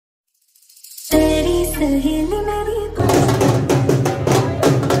सहेली मेरी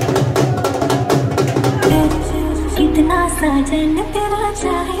इतना साजन तेरा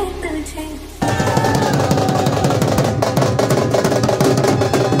चाहे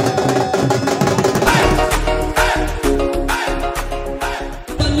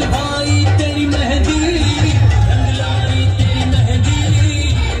तुझे भाई तेरी मेहंदी रंग लाई तेरी mehndi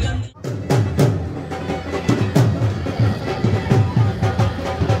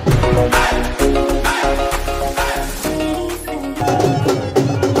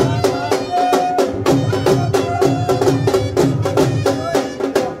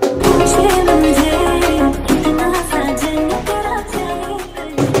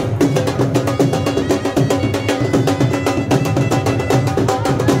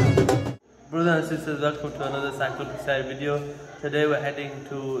Brothers and sisters, welcome to another Cycle Pe Sair video. Today we're heading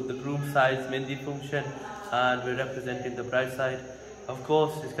to the groom side's Mehndi function and we're representing the bride side. Of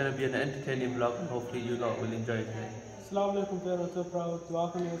course, it's going to be an entertaining vlog and hopefully you lot will enjoy it today. अस्सलामुअलैकुम प्यारो तो दुआ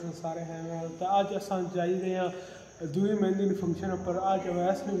करने से सारे हैं तो आज असां जाई रहे हैं दूई मेहंदी फंक्शन पर आज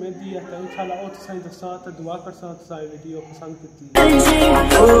अवैस ने मेहंदी है तो इंशाल्लाह ओ तुसां दसां तो दुआ करसां तुसां वीडियो पसंद कीती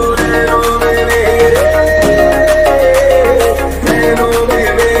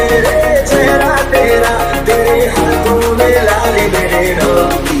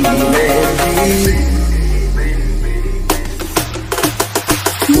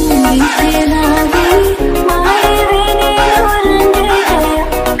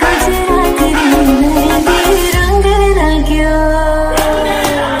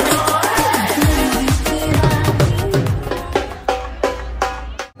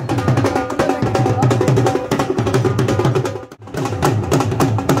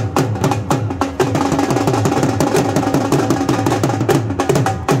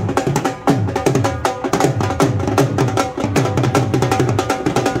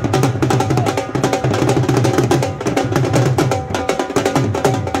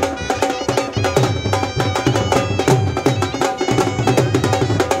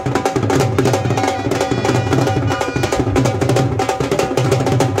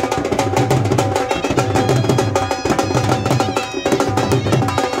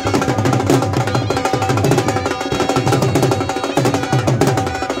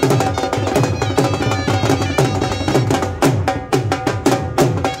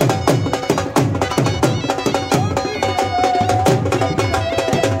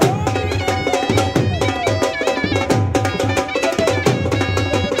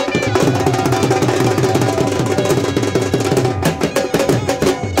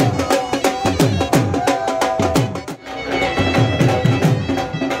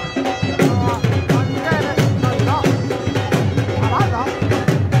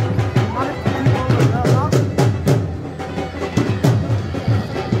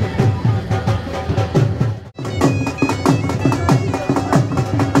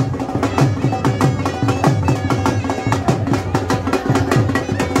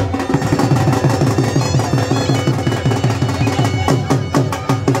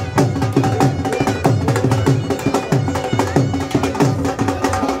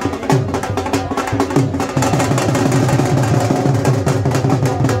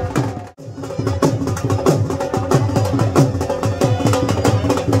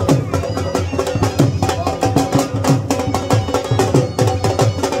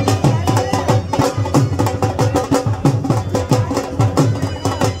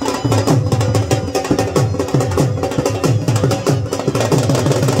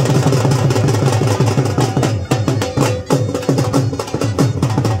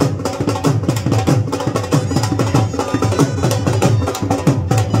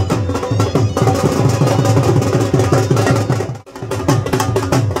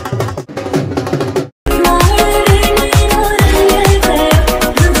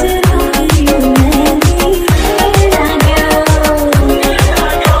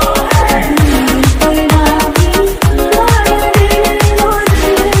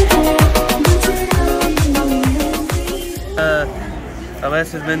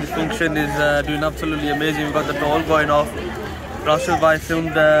Awais' Mehndi function is doing absolutely amazing. We've got the Dhol going off. Bhai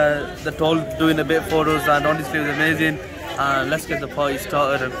filmed the Dhol doing a bit for us and honestly it was amazing. Let's get the party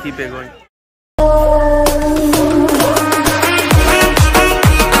started and keep it going.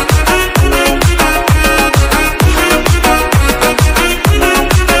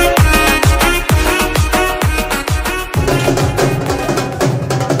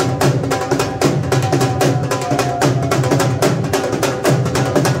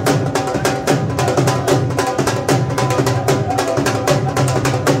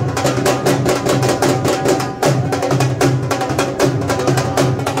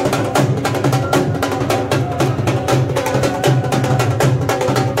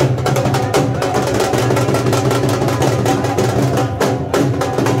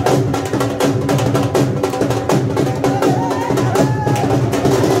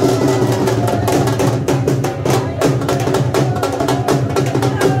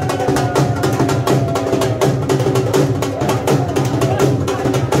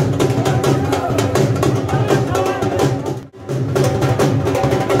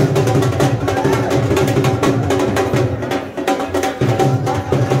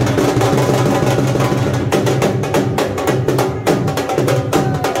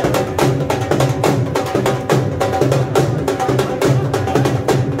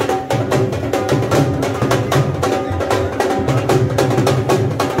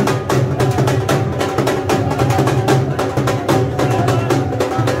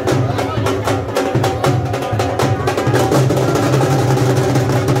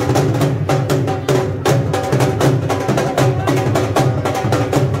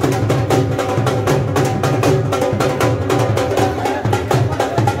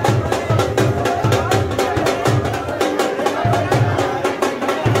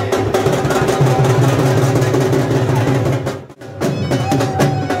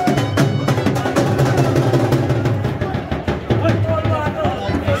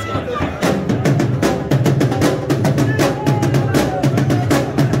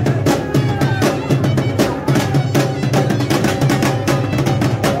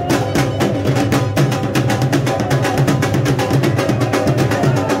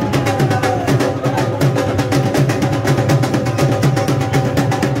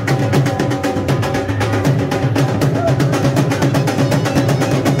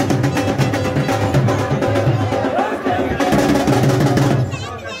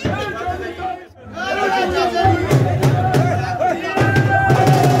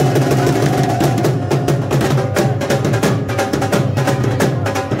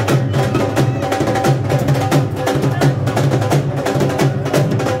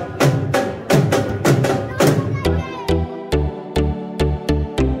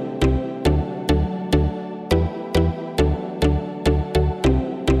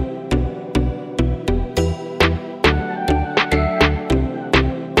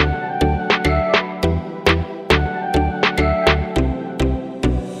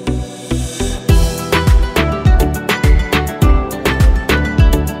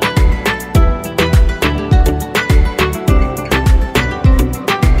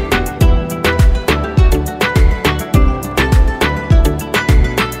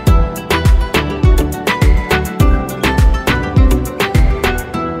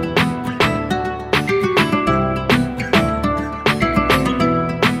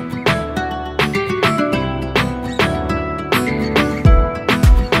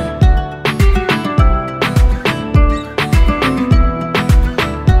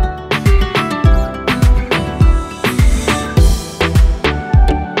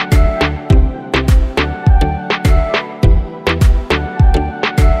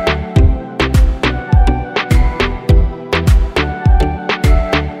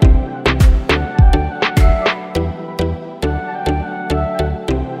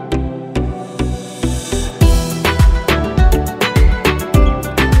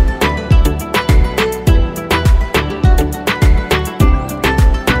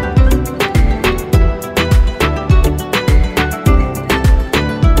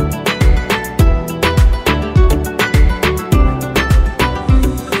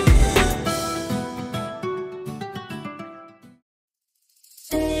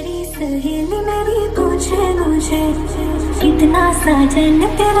 दिल मेरी पूछे मुझे कितना साजन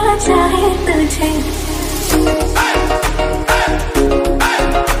तेरा चाहे तुझे।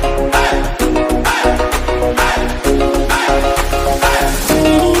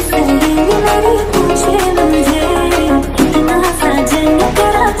 मेरी सहेली मेरी पूछे मुझे कितना साजन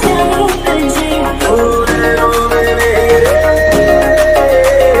तेरा चाहे तुझे।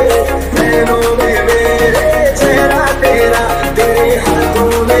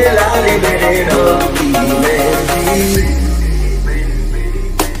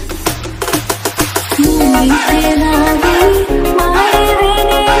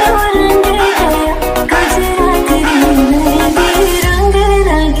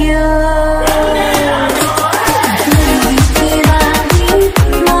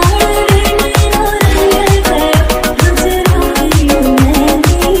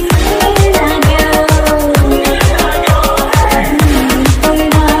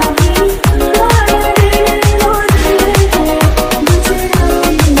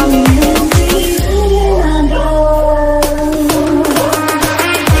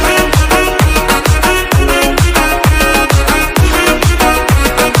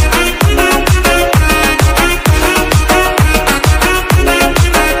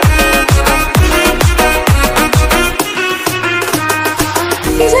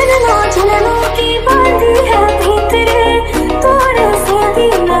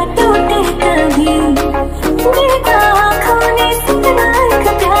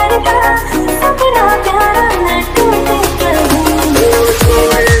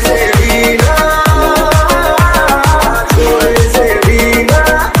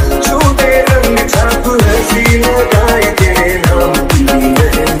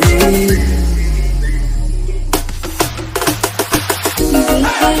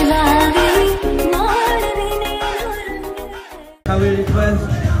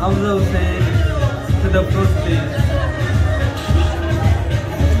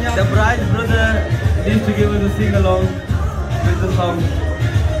 The bride's brother needs to give us a sing along with the song.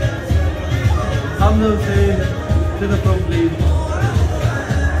 Hamza Hussain to the front, please.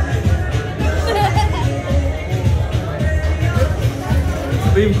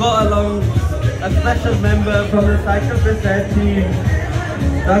 We've got along a special member from the Cycle Pe Sair Team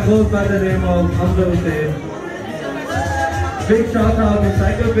that goes by the name of Hamza Hussain. Big shout out to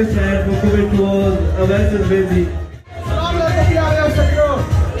Cycle Pe Sair for coming towards Awais and Mehndi.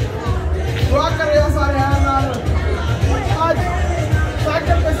 दुआ करें सारे हाल आज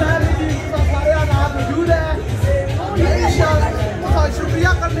cycle पे सैर की सारे अनाज मौजूद है। इंशाअल्लाह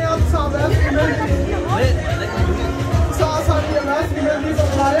शुक्रिया करने आप साहब को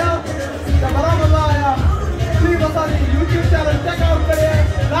बुलाया तो बड़ा मजा आया। प्लीज हमारे यूट्यूब चैनल चेकआउट करें,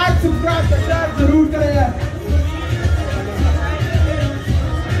 लाइक सब्सक्राइब शेयर जरूर करें।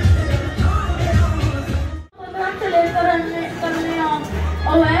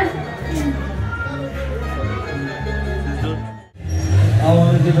 I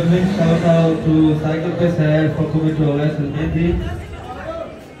want to give a big shout out to Cycle Pe Sair for coming to Awais and Mehndi.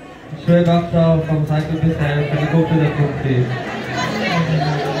 Shahed from Cycle Pe Sair, can you go to the front, please?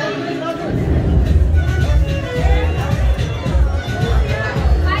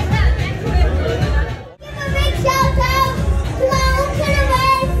 Big shout out to my uncle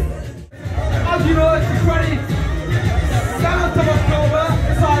Awais. As you know, it's the 27th of October.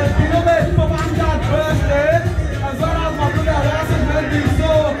 It's our beloved Mohammed birthday, as well as my brother Awais and Mehndi. So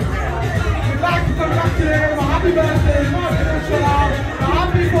we'd like to congratulate him. Happy birthday! He's not going to chill out.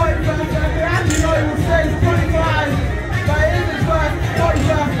 Happy 41st birthday. As you know, he will say he's 25, but it is his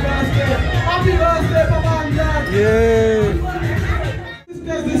 41st birthday. Happy birthday, Mohammed! Yay!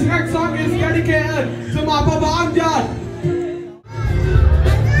 This next song is dedicated to my Papa Amjad.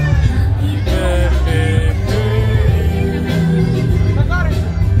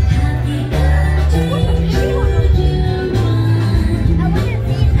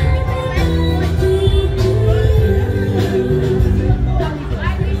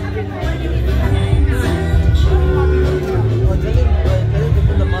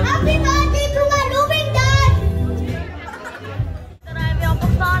 Happy birthday to my loving dad.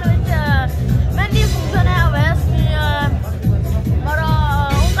 Pakistan में mehndi function है अवैस में हमारा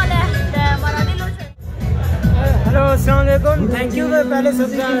उंगल है हमारा दिल। Hello अस्सलाम वालेकुम। Thank you पहले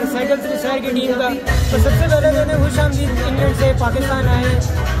साइकिल पे सैर की टीम का। तो सबसे पहले मैंने खुश आमदीद इंग्लैंड से पाकिस्तान आए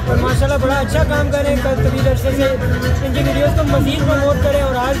और माशाल्लाह बड़ा अच्छा काम करें। कल तवील अरसे से इनकी वीडियोस को मज़ीद प्रमोट करें।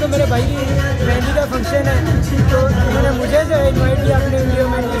 और आज तो मेरे भाई की मेहंदी का फंक्शन है तो उन्होंने मुझे जो है इन्वाइट किया अपने वीडियो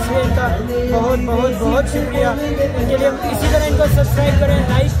में, इसलिए इनका बहुत बहुत बहुत शुक्रिया। इनके लिए इसी तरह इनको सब्सक्राइब करें,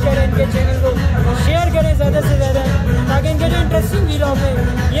 लाइक करें, इनके चैनल को शेयर करें ज़्यादा से ज़्यादा, ताकि इनके जो इंटरेस्टिंग वीडियो में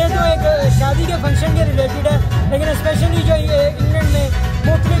ये तो एक रिलेटेड है, लेकिन स्पेशली जो ये इंग्लैंड में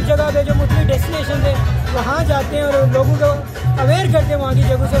मुख्तलिफ जगह पे जो मुख्तलिफ डेस्टिनेशन है वहाँ जाते हैं और लोगों को अवेयर करते हैं वहाँ की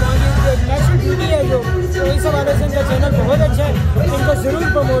जगहों से, वहाँ की जो नेचुरल ब्यूटी है जो, तो इस हवाले से इनका चैनल बहुत अच्छा है, इनको ज़रूर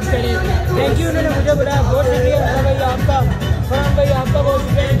प्रमोट करें। थैंक यू, उन्होंने मुझे बुलाया, बहुत शुक्रिया भाई आपका, फरहान भाई आपका बहुत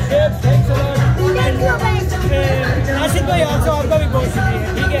शुक्रिया, थैंक्स अ लॉट, नासिर भाई आपका भी बहुत शुक्रिया,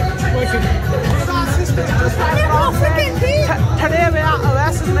 ठीक है, बहुत शुक्रिया। Today we are at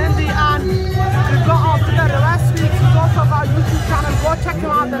Awais Mehndi and we've got our brother Awais, he's also got our YouTube channel, go check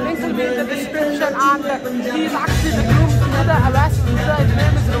him out, the link will be in the description, and he's actually the groom's brother, Awais' brother, his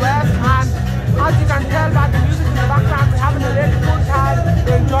name is Awais, and as you can tell by the music in the background, we're having a really good time,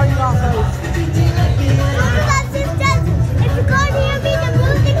 we're enjoying ourselves. Sisters, if you can't hear me, the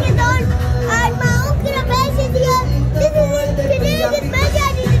music is on, and my uncle Awais is here. This is today's Mehndi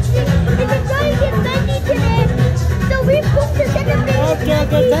anniversary. It's enjoying his Mehndi today. So we booked the second day.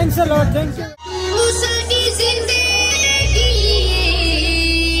 Okay, thanks a lot, thank you.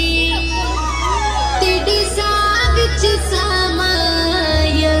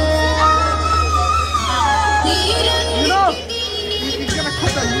 You know, he's gonna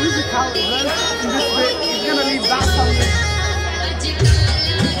cut the music out in this bit, he's gonna leave that song in.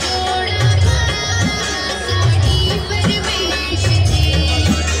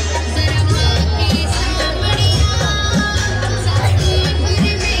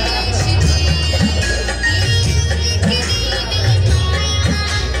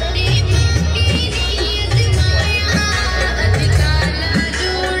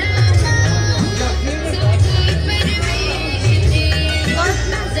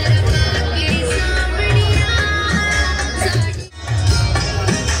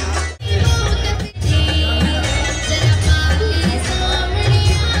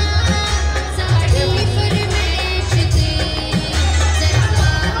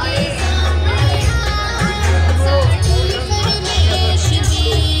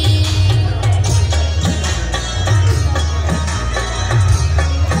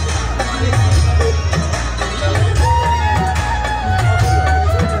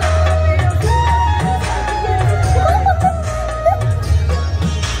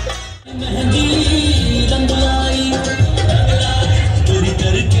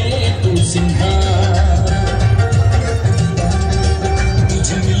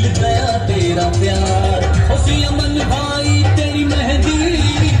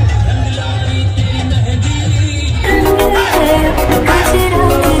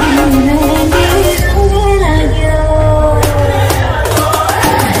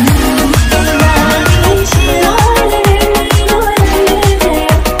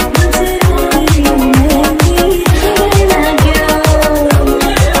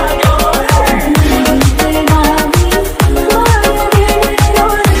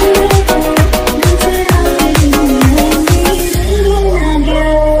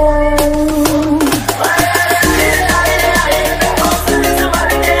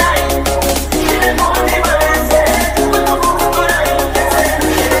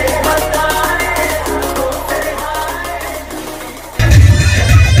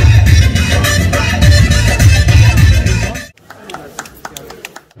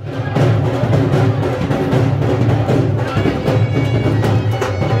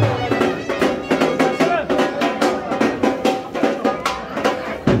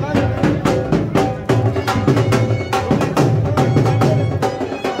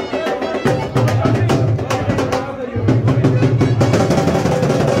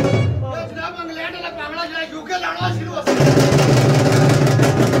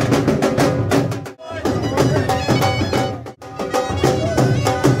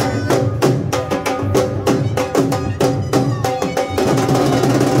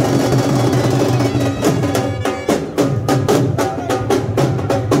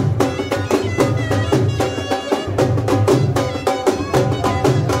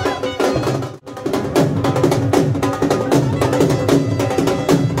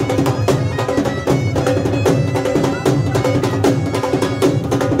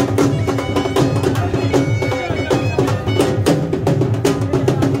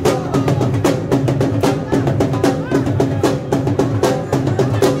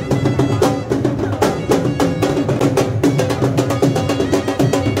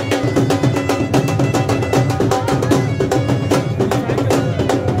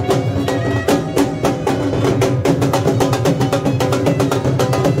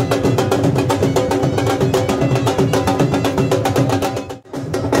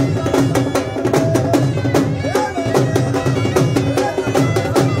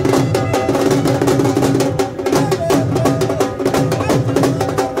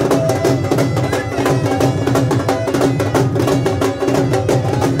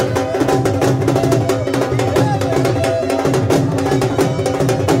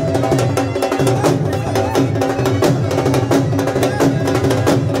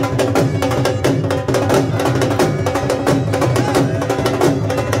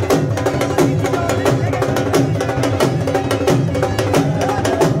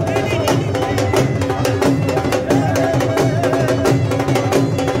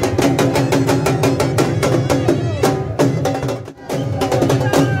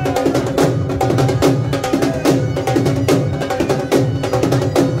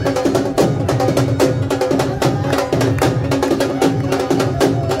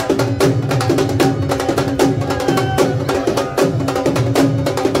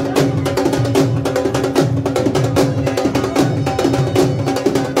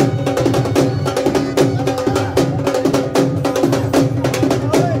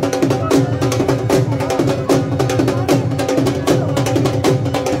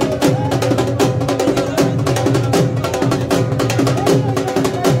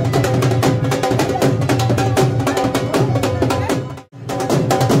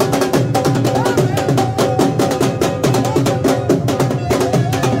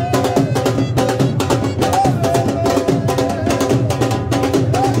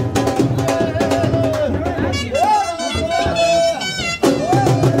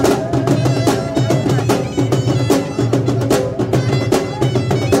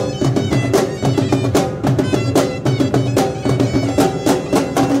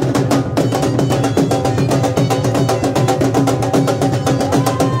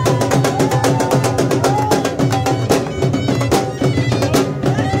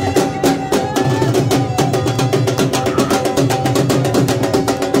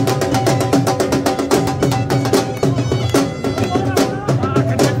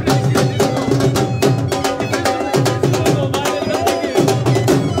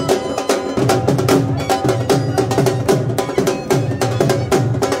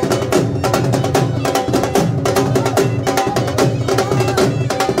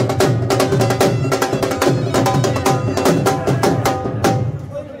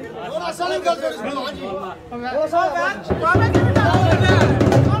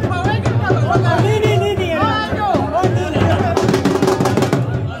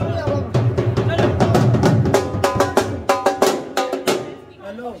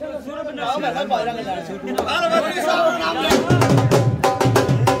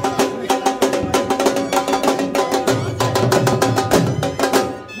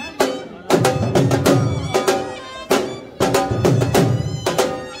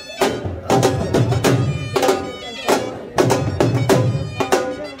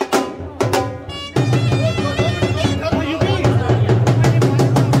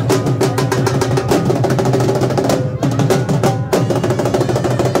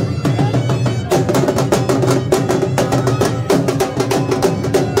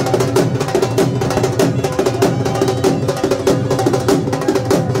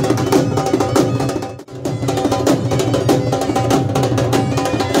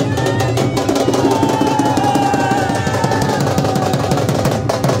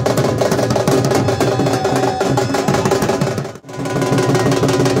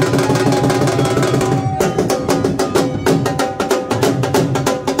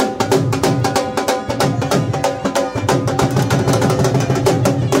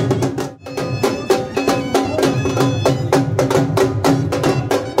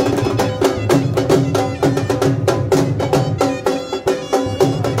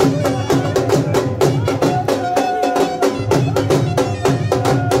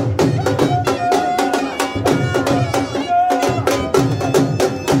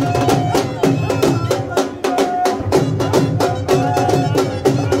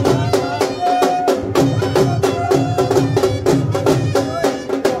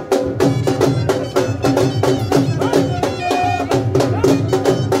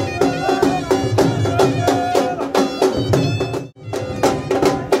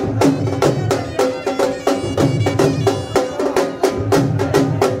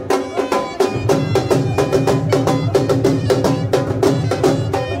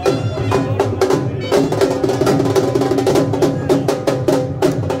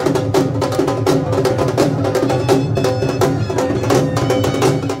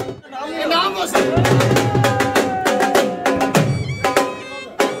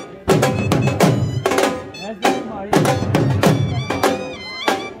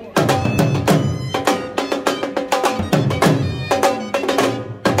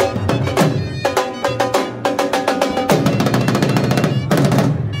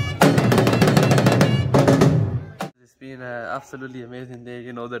 absolutely amazing day.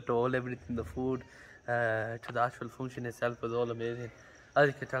 You know, the Dhol, everything, the food, to the actual function itself was all amazing. As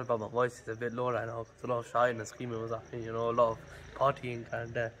you can tell by my voice, it's a bit low right now because a lot of shouting and screaming was happening. You know, a lot of partying,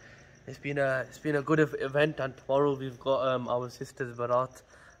 and it's been a good event. And tomorrow we've got our sister's Barat.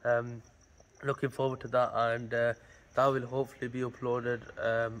 Looking forward to that, and that will hopefully be uploaded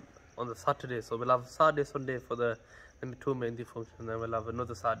on the Saturday. So we'll have Saturday, Sunday for the two Mehndi function, then we'll have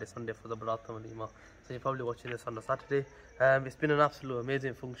another Saturday, Sunday for the Barat Walima. So you're probably watching this on the Saturday. It's been an absolute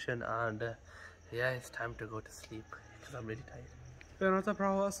amazing function, and yeah, it's time to go to sleep because I'm really tired. पैरों तो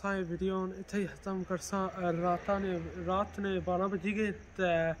भरावा असां video इत्थे ही खत्म करसां रात ने 12 बजी गए ते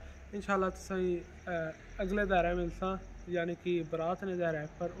इंशाल्लाह तुसें अगले दायरे मिलसां यानी कि बरात ने दायरा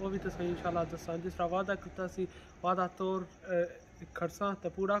पर वो भी तुसें इंशाल्लाह दस्सां जिस तरह वादा कीता सी वादा तौर करसां ते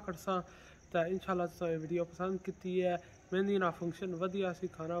पूरा करसां ते इंशाल्लाह तुसें वीडियो पसंद कीती है मेहंदी ना फंक्शन वधिया सी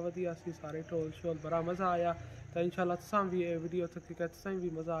खाना वधिया सी सारे ढोल शोल बड़ा मज़ा आया तो इंशाल्लाह तुसें भी ये वीडियो तक तुसें भी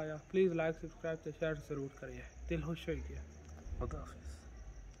मज़ा आया प्लीज़ लाइक सब्सक्राइब ते शेयर ज़रूर करिए दिल खुश हो गया। खुदा हाफिज़।